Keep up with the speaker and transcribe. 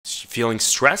Feeling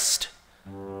stressed?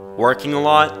 Working a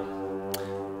lot?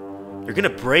 You're gonna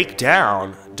break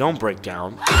down. Don't break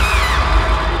down.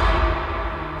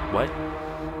 What?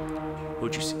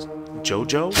 Who'd you see?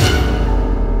 Jojo?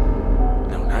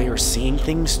 No, now you're seeing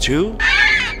things too?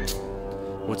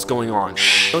 What's going on?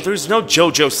 No, there's no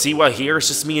Jojo Siwa here, it's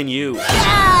just me and you.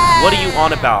 What are you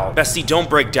on about? Bestie, don't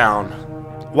break down.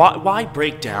 Why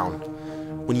break down?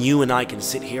 When you and I can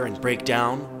sit here and break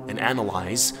down and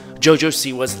analyze Jojo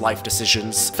Siwa's life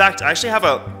decisions. In fact, I actually have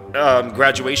a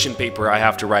graduation paper I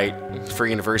have to write for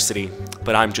university,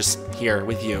 but I'm just here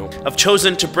with you. I've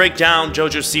chosen to break down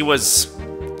Jojo Siwa's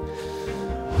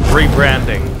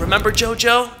rebranding. Remember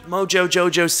Jojo? Mojo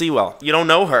Jojo Siwa. You don't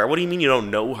know her. What do you mean you don't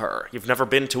know her? You've never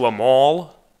been to a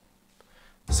mall?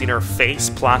 Seen her face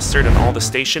plastered in all the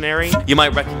stationery? You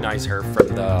might recognize her from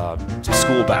the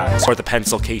school bags, or the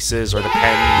pencil cases, or the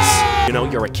pens. You know,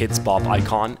 you're a Kids Bob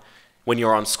icon when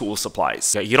you're on school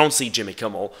supplies. You don't see Jimmy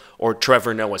Kimmel or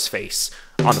Trevor Noah's face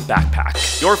on a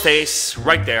backpack. Your face,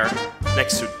 right there,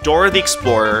 next to Dora the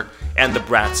Explorer and the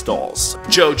Bratz dolls.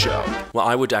 Jojo. Well,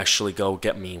 I would actually go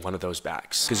get me one of those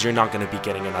bags, because you're not going to be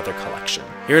getting another collection.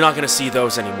 You're not going to see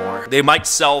those anymore. They might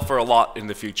sell for a lot in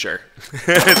the future.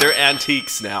 They're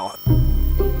antiques now.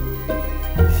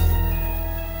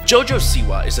 Jojo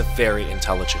Siwa is a very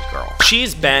intelligent girl.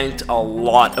 She's banked a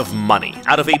lot of money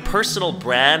out of a personal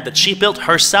brand that she built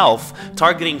herself,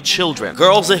 targeting children.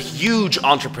 Girl's a huge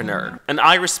entrepreneur, and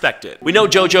I respect it. We know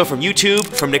Jojo from YouTube,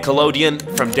 from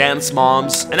Nickelodeon, from Dance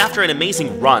Moms, and after an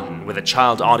amazing run with a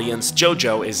child audience,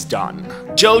 Jojo is done.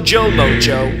 Jojo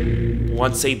Mojo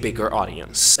wants a bigger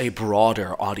audience, a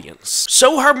broader audience.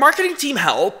 So her marketing team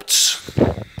helped,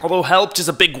 although helped is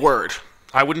a big word.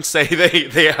 I wouldn't say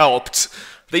they helped.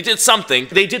 They did something.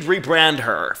 They did rebrand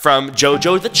her from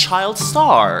Jojo the child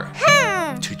star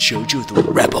to Jojo the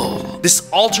rebel. This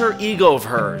alter ego of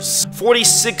hers.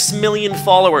 46 million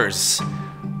followers.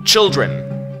 Children.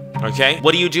 Okay?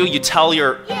 What do? You tell the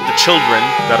children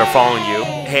that are following you,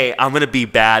 hey, I'm gonna be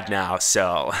bad now,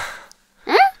 so...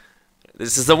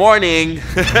 This is a warning.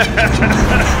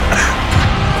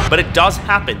 But it does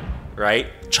happen, right?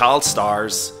 Child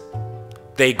stars.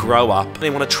 They grow up, they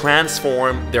want to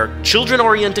transform their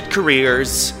children-oriented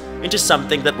careers into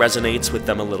something that resonates with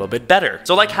them a little bit better.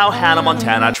 So like how Hannah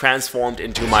Montana transformed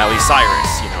into Miley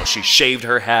Cyrus. You know, she shaved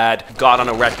her head, got on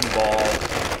a wrecking ball,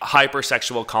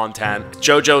 hypersexual content.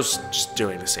 Jojo's just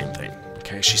doing the same thing.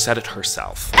 Okay, she said it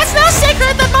herself. It's no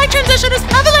secret that my transition is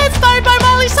heavily inspired by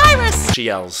Miley Cyrus! She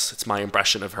yells, it's my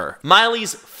impression of her.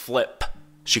 Miley's flip,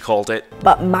 she called it.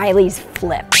 But Miley's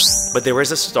flip. But there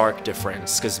is a stark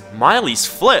difference, because Miley's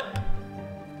flip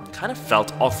kind of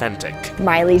felt authentic.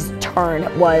 Miley's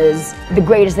turn was the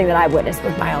greatest thing that I've witnessed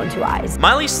with my own two eyes.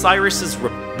 Miley Cyrus's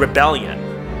rebellion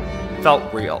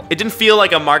felt real. It didn't feel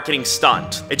like a marketing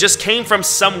stunt. It just came from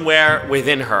somewhere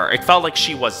within her. It felt like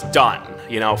she was done,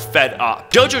 you know, fed up.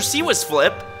 Jojo Siwa's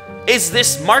flip is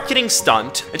this marketing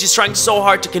stunt, and she's trying so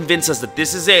hard to convince us that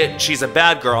this is it. She's a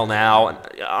bad girl now, and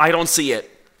I don't see it.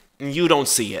 You don't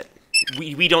see it.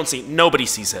 We don't see it. Nobody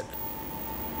sees it.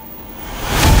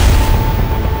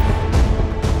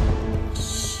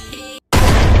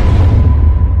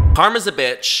 Karma's a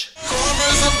Bitch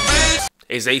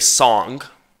is a song,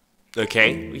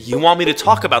 okay? You want me to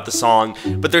talk about the song,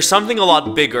 but there's something a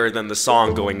lot bigger than the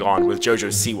song going on with Jojo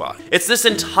Siwa. It's this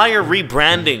entire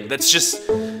rebranding that's just...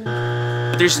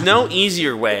 There's no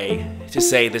easier way to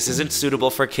say this isn't suitable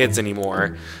for kids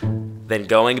anymore than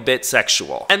going a bit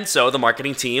sexual. And so the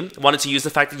marketing team wanted to use the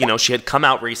fact that, you know, she had come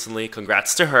out recently,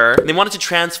 congrats to her, and they wanted to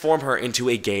transform her into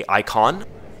a gay icon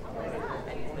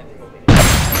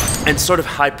and sort of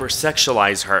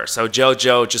hypersexualize her. So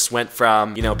Jojo just went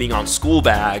from, you know, being on school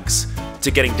bags to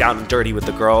getting down and dirty with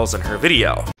the girls in her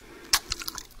video.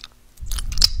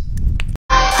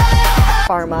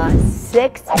 Karma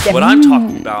 6. What I'm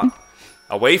talking about,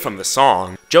 away from the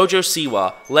song, Jojo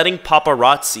Siwa letting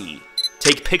paparazzi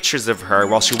take pictures of her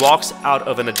while she walks out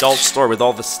of an adult store with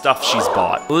all the stuff she's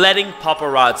bought. Letting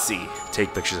paparazzi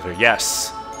take pictures of her.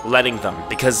 Yes, letting them.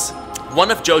 Because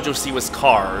one of Jojo Siwa's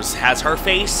cars has her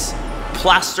face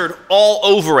plastered all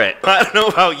over it. I don't know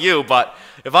about you, but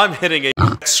if I'm hitting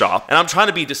a shop and I'm trying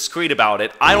to be discreet about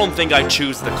it, I don't think I'd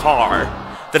choose the car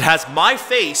that has my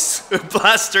face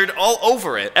plastered all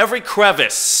over it. Every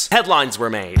crevice. Headlines were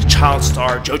made. Child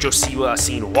star Jojo Siwa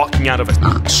seen walking out of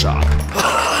a shop.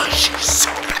 She's so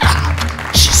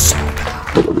bad. She's so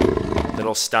bad.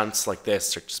 Little stunts like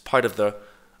this are just part of the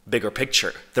bigger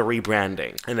picture, the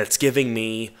rebranding. And it's giving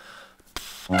me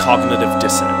Cognitive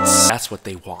dissonance. That's what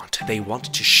they want. They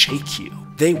want to shake you.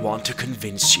 They want to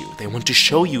convince you. They want to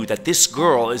show you that this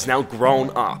girl is now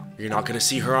grown up. You're not gonna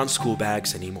see her on school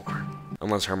bags anymore.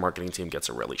 Unless her marketing team gets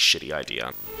a really shitty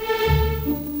idea.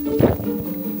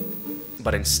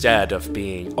 But instead of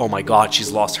being, oh my god,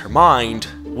 she's lost her mind,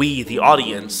 we, the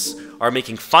audience, are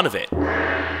making fun of it.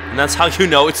 And that's how you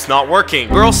know it's not working.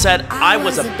 Girl said, I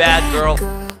was a bad girl.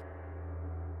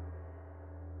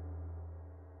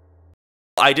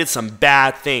 I did some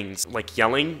bad things, like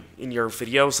yelling in your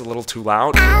videos a little too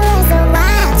loud. I was a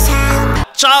wild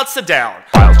child. Child, sit down.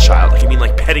 Wild child, like you mean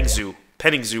like petting zoo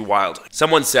wild.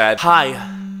 Someone said,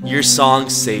 hi, your song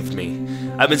saved me.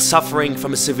 I've been suffering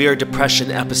from a severe depression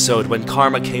episode when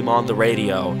Karma came on the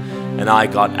radio, and I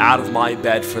got out of my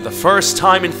bed for the first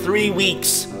time in 3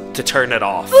 weeks to turn it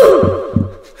off.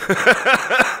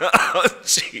 Oh,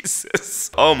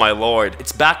 Jesus. Oh my lord.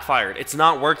 It's backfired. It's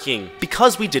not working.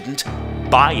 Because we didn't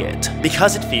buy it.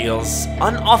 Because it feels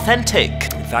unauthentic.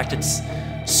 In fact, it's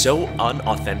so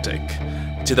unauthentic.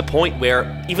 To the point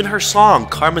where even her song,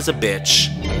 Karma's a Bitch,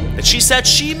 that she said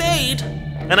she made,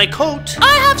 and I quote,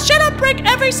 I have shut up Brick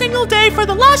every single day for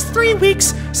the last 3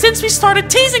 weeks since we started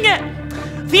teasing it.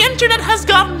 The internet has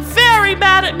gotten very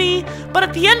mad at me, but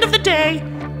at the end of the day,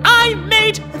 I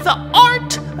made the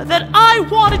art that I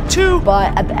wanted to.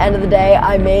 But at the end of the day,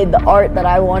 I made the art that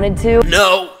I wanted to.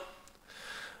 No,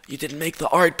 you didn't make the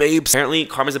art, babes. Apparently,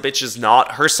 Karma's a Bitch is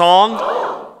not her song.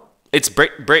 It's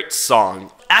Britt's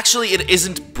song. Actually, it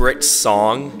isn't Britt's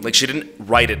song. Like, she didn't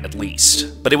write it, at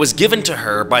least. But it was given to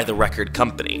her by the record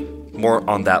company. More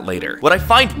on that later. What I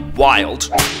find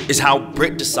wild is how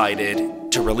Britt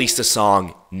decided to release the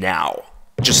song now.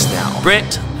 Just now.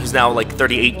 Britt, who's now like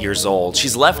 38 years old,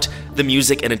 she's left the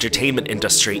music and entertainment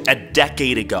industry a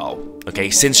decade ago. Okay,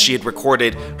 since she had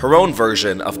recorded her own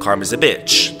version of Karma's a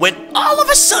Bitch. When all of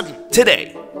a sudden,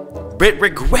 today, Britt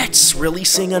regrets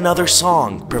releasing another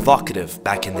song, provocative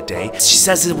back in the day. She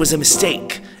says it was a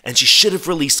mistake, and she should have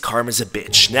released Karma's a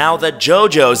Bitch. Now that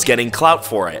JoJo's getting clout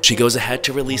for it, she goes ahead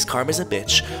to release Karma's a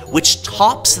Bitch, which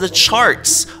tops the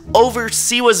charts over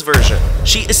Siwa's version.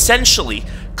 She essentially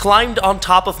climbed on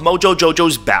top of Mojo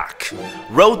Jojo's back,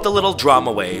 rode the little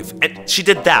drama wave, and she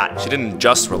did that. She didn't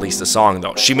just release the song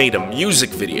though, she made a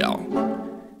music video.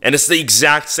 And it's the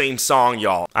exact same song,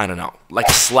 y'all. I don't know, like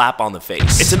a slap on the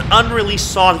face. It's an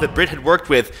unreleased song that Britt had worked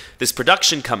with this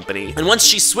production company. And once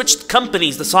she switched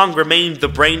companies, the song remained the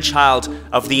brainchild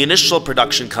of the initial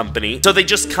production company. So they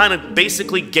just kind of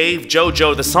basically gave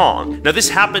JoJo the song. Now this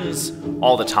happens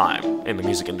all the time in the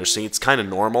music industry. It's kind of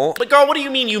normal. But girl, what do you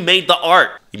mean you made the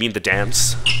art? You mean the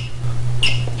dance?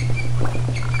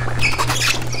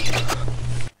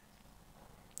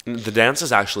 The dance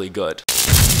is actually good.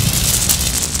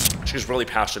 She's really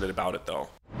passionate about it though.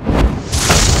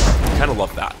 I kind of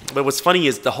love that. But what's funny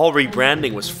is the whole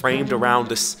rebranding was framed around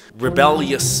this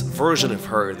rebellious version of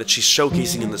her that she's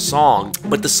showcasing in the song.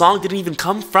 But the song didn't even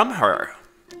come from her.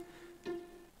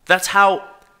 That's how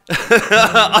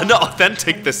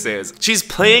unauthentic this is. She's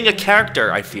playing a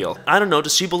character, I feel. I don't know,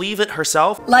 does she believe it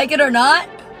herself? Like it or not?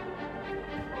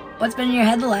 What's been in your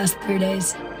head the last 3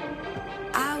 days?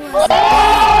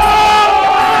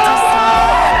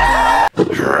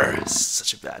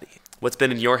 Such a baddie. What's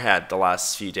been in your head the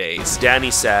last few days?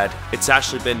 Danny said, it's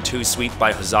actually been too sweet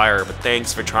by Hazire, but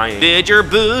thanks for trying. Did your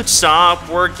boots stop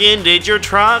working? Did your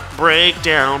truck break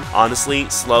down? Honestly,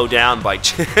 slow down by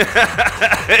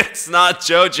it's not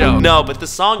JoJo. No, but the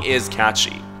song is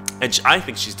catchy. And I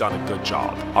think she's done a good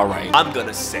job. All right, I'm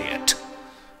gonna say it.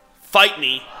 Fight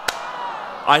me.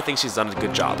 I think she's done a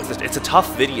good job. It's a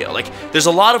tough video. Like, there's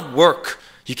a lot of work.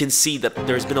 You can see that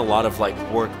there's been a lot of like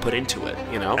work put into it,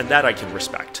 you know? And that I can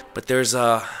respect. But there's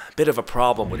a bit of a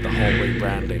problem with the whole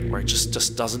rebranding where it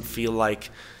just doesn't feel like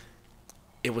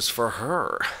it was for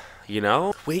her, you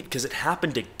know? Wait, because it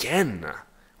happened again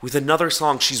with another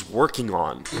song she's working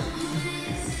on.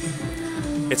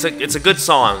 It's a good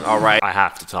song, all right? I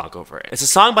have to talk over it. It's a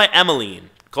song by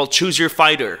Emmeline called Choose Your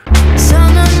Fighter.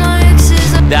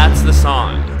 That's the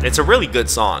song. It's a really good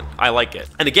song. I like it.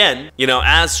 And again, you know,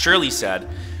 as Shirley said,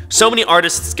 so many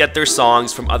artists get their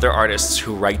songs from other artists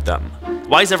who write them.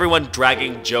 Why is everyone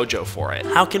dragging JoJo for it?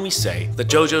 How can we say that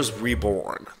JoJo's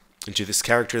reborn into this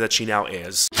character that she now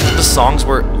is? The songs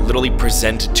were literally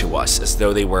presented to us as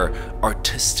though they were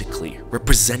artistically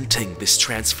representing this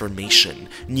transformation.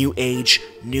 New age,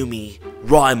 new me,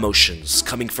 raw emotions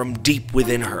coming from deep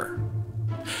within her.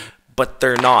 But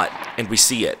they're not, and we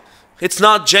see it. It's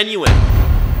not genuine.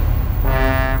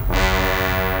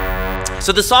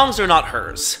 So the songs are not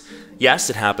hers. Yes,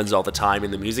 it happens all the time in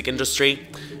the music industry,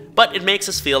 but it makes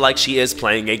us feel like she is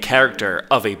playing a character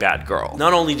of a bad girl.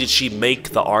 Not only did she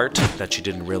make the art that she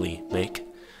didn't really make,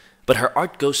 but her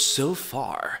art goes so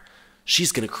far,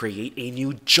 she's gonna create a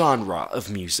new genre of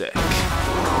music.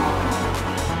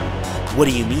 What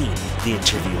do you mean? The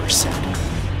interviewer said.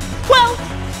 Well,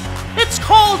 it's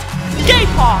called gay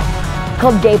pop.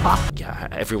 Called gay pop. Yeah,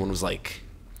 everyone was like,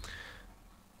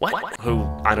 what? Who?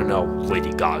 I don't know,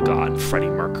 Lady Gaga and Freddie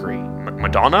Mercury.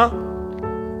 Madonna?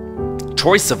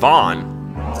 Troye Sivan?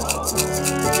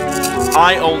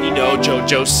 I only know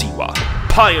Jojo Siwa,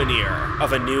 pioneer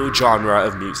of a new genre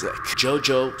of music.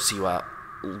 Jojo Siwa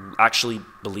actually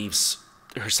believes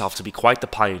herself to be quite the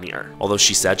pioneer. Although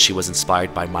she said she was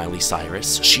inspired by Miley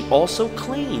Cyrus, she also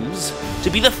claims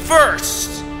to be the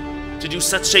first to do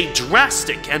such a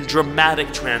drastic and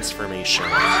dramatic transformation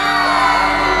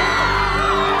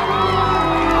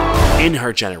in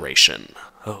her generation.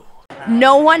 Oh.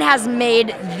 No one has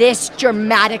made this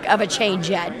dramatic of a change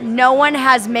yet. No one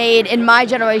has made, in my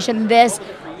generation, this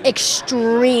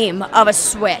extreme of a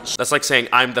switch. That's like saying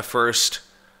I'm the first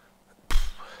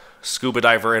scuba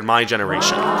diver in my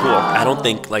generation. Cool. I don't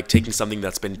think like taking something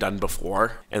that's been done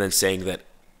before and then saying that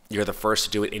you're the first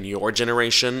to do it in your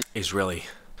generation is really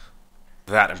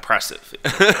that impressive.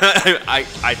 I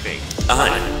think.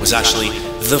 I was actually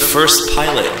the first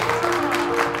pilot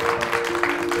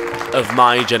of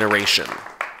my generation.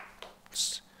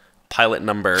 Pilot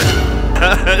number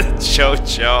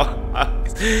Jojo.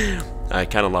 I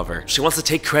kind of love her. She wants to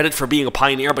take credit for being a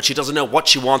pioneer, but she doesn't know what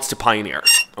she wants to pioneer,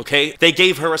 okay? They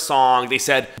gave her a song, they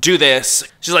said, do this.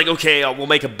 She's like, okay, we'll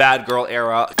make a bad girl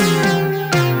era.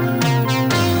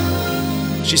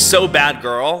 She's so bad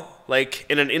girl, like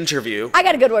in an interview. I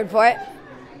got a good word for it.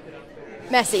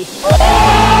 Messy.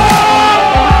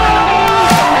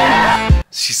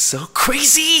 She's so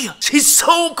crazy. She's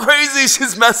so crazy.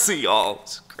 She's messy, y'all.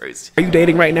 She's crazy. Are you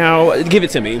dating right now? Give it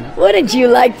to me. Wouldn't you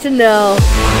like to know?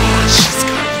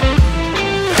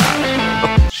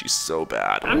 She's so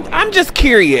bad. I'm just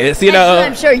curious, you know.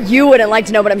 I'm sure you wouldn't like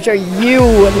to know, but I'm sure you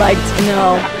would like to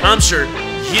know. I'm sure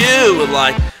you would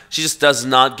like. She just does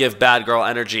not give bad girl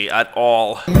energy at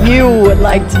all. You would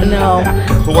like to know.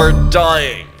 We're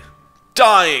dying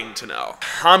to know.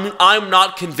 I'm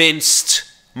not convinced.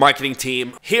 Marketing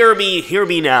team, hear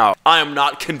me now. I am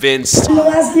not convinced. In the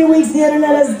last few weeks, the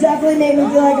internet has definitely made me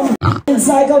feel like a f***ing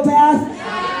psychopath.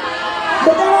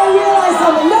 But then I realized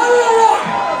something. No!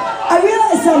 I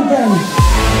realized something.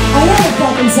 I'm not a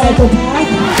fucking psychopath.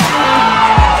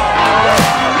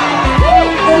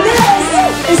 And this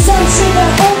is some shit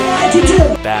that only I can do.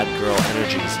 Bad girl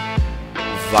energies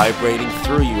vibrating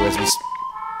through you as we...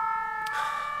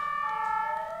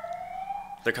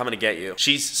 They're coming to get you.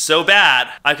 She's so bad,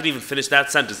 I couldn't even finish that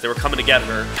sentence. They were coming to get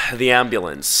her. The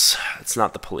ambulance. It's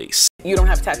not the police. You don't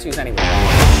have tattoos anyway.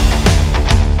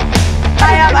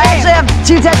 I actually have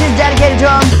 2 tattoos dedicated to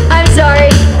him. I'm sorry.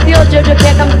 The old Jojo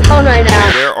can't come to the phone right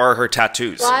now. Where are her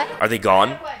tattoos? What? Are they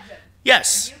gone?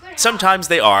 Yes. Sometimes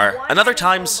they are, and other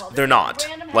times they're not.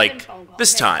 Like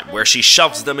this time, where she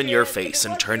shoves them in your face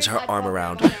and turns her arm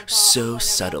around so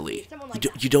subtly.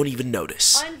 You don't even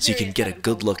notice, so you can get a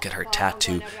good look at her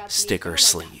tattoo sticker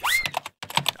sleeve.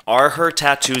 Are her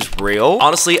tattoos real?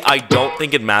 Honestly, I don't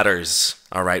think it matters,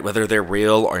 alright, whether they're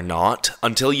real or not,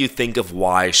 until you think of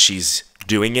why she's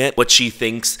doing it, what she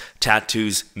thinks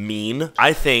tattoos mean.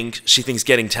 I think she thinks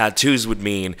getting tattoos would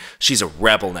mean she's a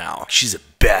rebel now. She's a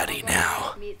baddie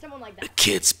now. The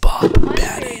kids bop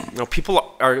baddie. No,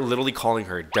 people are literally calling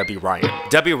her Debbie Ryan.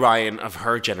 Debbie Ryan of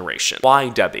her generation. Why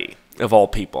Debbie, of all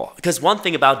people? Because one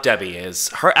thing about Debbie is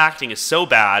her acting is so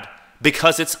bad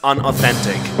because it's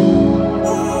unauthentic.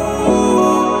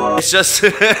 It's just,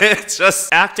 it's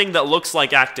just acting that looks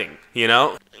like acting, you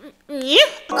know?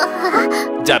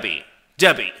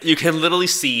 Debbie, you can literally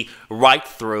see right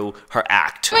through her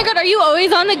act. Oh my god, are you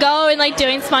always on the go and like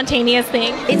doing spontaneous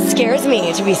things? It scares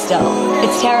me to be still.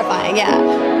 It's terrifying,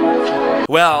 yeah.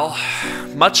 Well,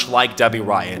 much like Debbie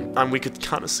Ryan, we could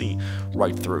kind of see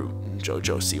right through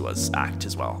Jojo Siwa's act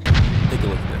as well. Take a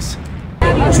look at this.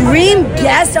 Dream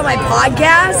guest on my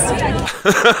podcast?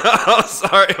 I'm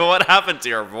sorry, what happened to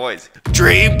your voice?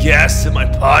 Dream guest in my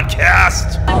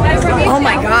podcast? Oh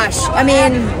my gosh. I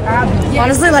mean,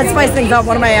 honestly, let's spice things up.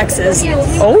 One of my exes.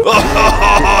 Oh,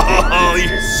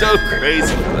 you're so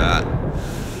crazy for that.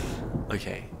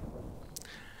 Okay,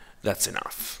 that's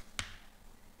enough.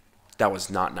 That was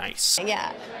not nice.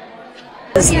 Yeah.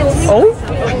 Oh?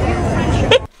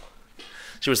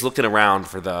 She was looking around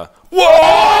for the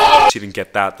whoa! She didn't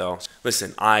get that though.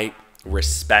 Listen, I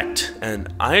respect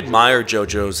and I admire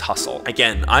JoJo's hustle.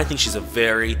 Again, I think she's a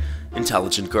very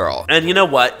intelligent girl. And you know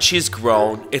what? She's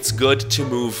grown. It's good to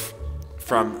move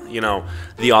from, you know,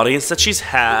 the audience that she's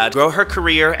had, grow her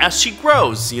career as she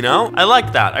grows, you know? I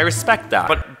like that. I respect that.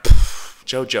 But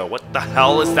Jojo, what the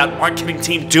hell is that marketing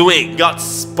team doing? Got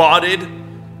spotted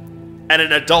at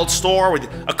an adult store with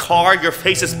a car, your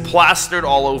face is plastered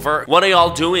all over. What are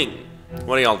y'all doing?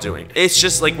 What are y'all doing? It's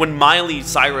just like when Miley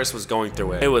Cyrus was going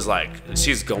through it, it was like,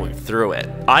 she's going through it.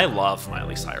 I love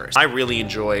Miley Cyrus. I really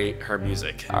enjoy her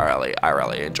music. I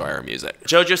really enjoy her music.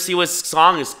 Jojo Siwa's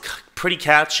song is pretty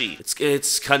catchy.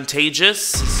 It's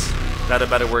contagious. Is that a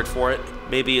better word for it?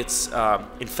 Maybe it's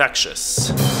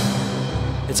infectious.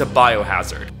 It's a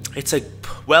biohazard. It's a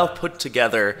well put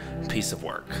together piece of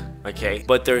work, okay?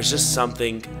 But there's just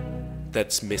something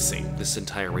that's missing this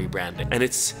entire rebranding, and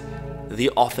it's the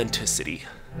authenticity,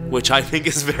 which I think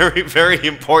is very, very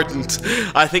important.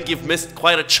 I think you've missed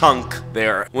quite a chunk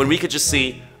there when we could just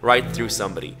see right through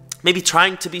somebody. Maybe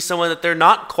trying to be someone that they're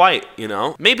not quite, you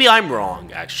know? Maybe I'm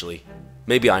wrong, actually.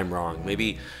 Maybe I'm wrong.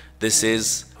 Maybe this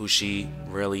is who she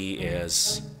really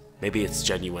is. Maybe it's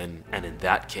genuine, and in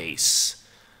that case,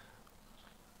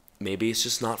 maybe it's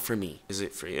just not for me. Is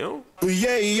it for you? Yeah.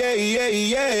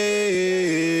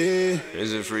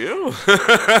 Is it for you?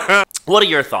 What are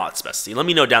your thoughts, bestie? Let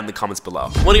me know down in the comments below.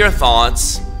 What are your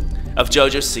thoughts of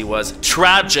Jojo Siwa's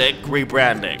tragic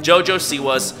rebranding? Jojo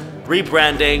Siwa's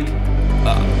rebranding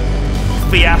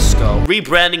fiasco.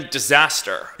 Rebranding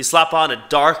disaster. You slap on a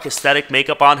dark aesthetic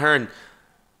makeup on her and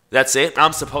that's it?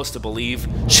 I'm supposed to believe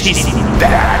she's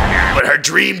bad. But her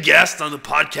dream guest on the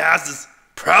podcast is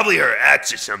probably her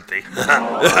ex or something.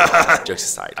 Jokes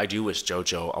aside, I do wish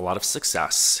Jojo a lot of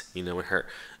success, you know, in her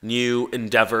new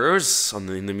endeavors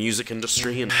in the music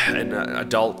industry and the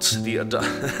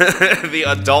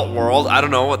adult world. I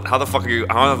don't know how the fuck are you?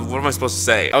 What am I supposed to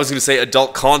say? I was gonna say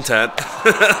adult content.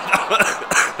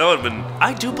 That would have been.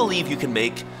 I do believe you can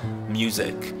make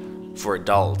music for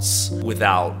adults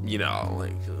without, you know,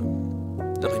 like.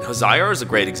 I mean, Hosire is a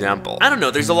great example. I don't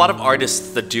know, there's a lot of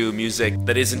artists that do music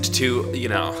that isn't too, you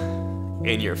know,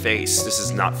 in your face. This is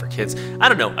not for kids. I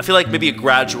don't know, I feel like maybe a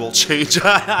gradual change.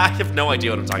 I have no idea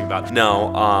what I'm talking about.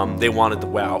 No, they wanted the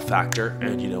wow factor,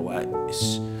 and you know what?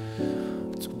 It's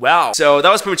wow. So that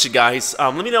was pretty much it, guys.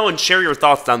 Let me know and share your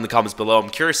thoughts down in the comments below.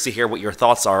 I'm curious to hear what your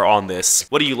thoughts are on this.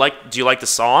 What do you like? Do you like the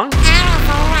song?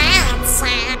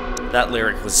 That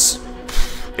lyric was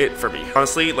it for me.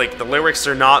 Honestly, like, the lyrics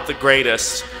are not the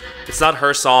greatest. It's not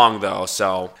her song though,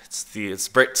 so it's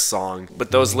Britt's song.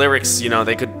 But those lyrics, you know,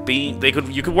 you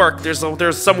could work.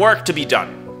 There's some work to be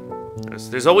done.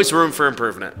 There's always room for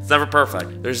improvement. It's never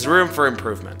perfect. There's room for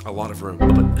improvement. A lot of room.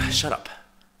 But shut up.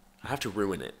 I have to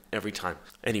ruin it every time.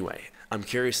 Anyway, I'm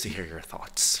curious to hear your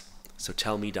thoughts. So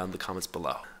tell me down in the comments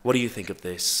below. What do you think of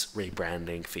this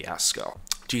rebranding fiasco?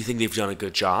 Do you think they've done a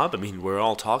good job? I mean, we're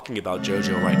all talking about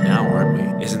Jojo right now, aren't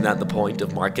we? Isn't that the point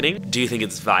of marketing? Do you think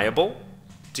it's viable?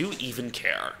 Do you even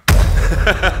care?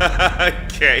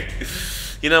 Okay.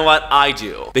 You know what? I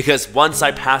do. Because once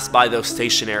I pass by those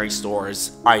stationery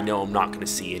stores, I know I'm not going to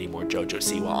see any more Jojo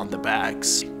Siwa on the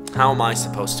bags. How am I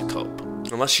supposed to cope?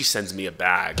 Unless she sends me a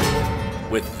bag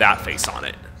with that face on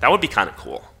it. That would be kind of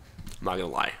cool. I'm not going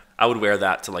to lie. I would wear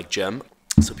that to, like, gym.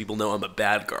 So people know I'm a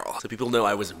bad girl. So people know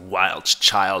I was a wild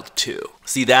child too.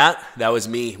 See that? That was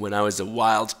me when I was a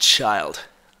wild child.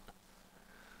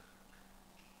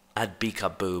 I had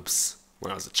beak-up boobs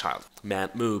when I was a child. Man,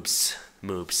 moobs.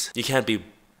 You can't be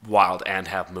wild and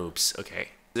have moobs, okay?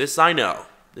 This I know.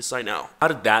 How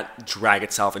did that drag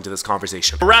itself into this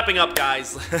conversation? We're wrapping up,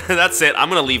 guys. That's it. I'm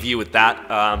gonna leave you with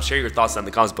that. Share your thoughts down in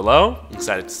the comments below. I'm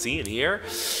excited to see and hear.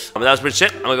 That was pretty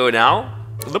shit. I'm gonna go now.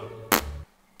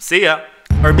 See ya.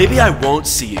 Or maybe I won't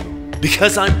see you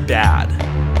because I'm bad.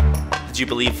 Did you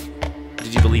believe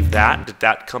that? Did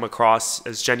that come across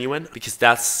as genuine? Because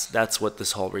that's what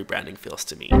this whole rebranding feels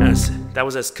to me. That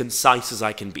was as concise as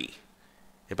I can be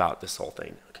about this whole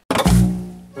thing. Okay.